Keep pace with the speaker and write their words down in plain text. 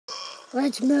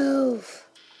Let's move.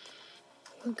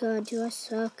 Oh my god, do I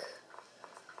suck?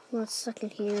 I'm not sucking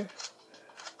here.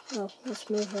 Oh, let's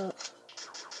move up.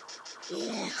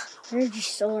 Yeah, energy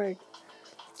sword.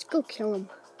 Let's go kill him.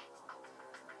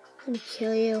 I'm gonna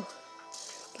kill you. I'm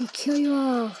gonna kill you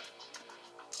all.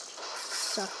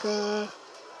 Sucker.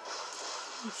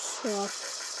 You suck.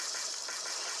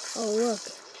 Oh look,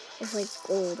 it's like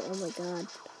gold. Oh my god.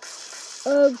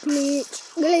 Oh, glitch.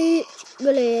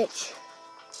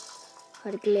 How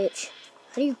to glitch?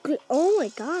 How do you glitch? Oh my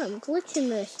god, I'm glitching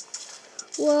this.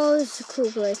 Whoa, this is a cool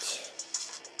glitch.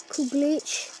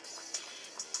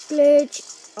 Glitch.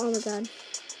 Oh my god.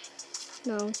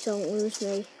 No, don't lose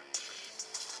me.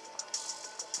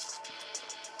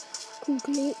 Cool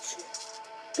glitch.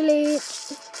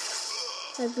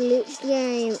 A glitched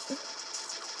game.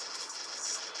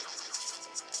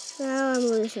 Now I'm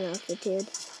losing altitude.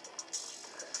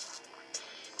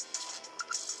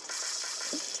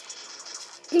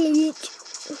 Glitch.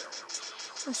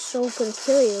 I'm so gonna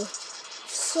kill you.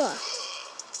 Suck.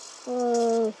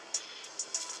 Oh.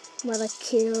 Mother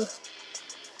kill.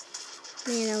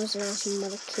 Man, that was an awesome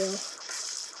mother kill.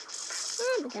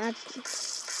 Oh my god.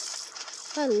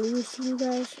 If I lose to you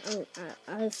guys,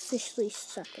 I officially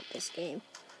suck at this game.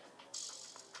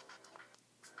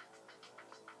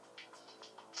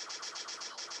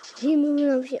 He moving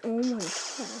up here. Oh my god.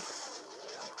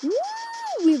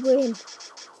 Woo! We win.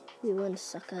 We win,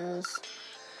 suckers.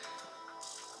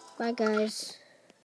 Bye, guys.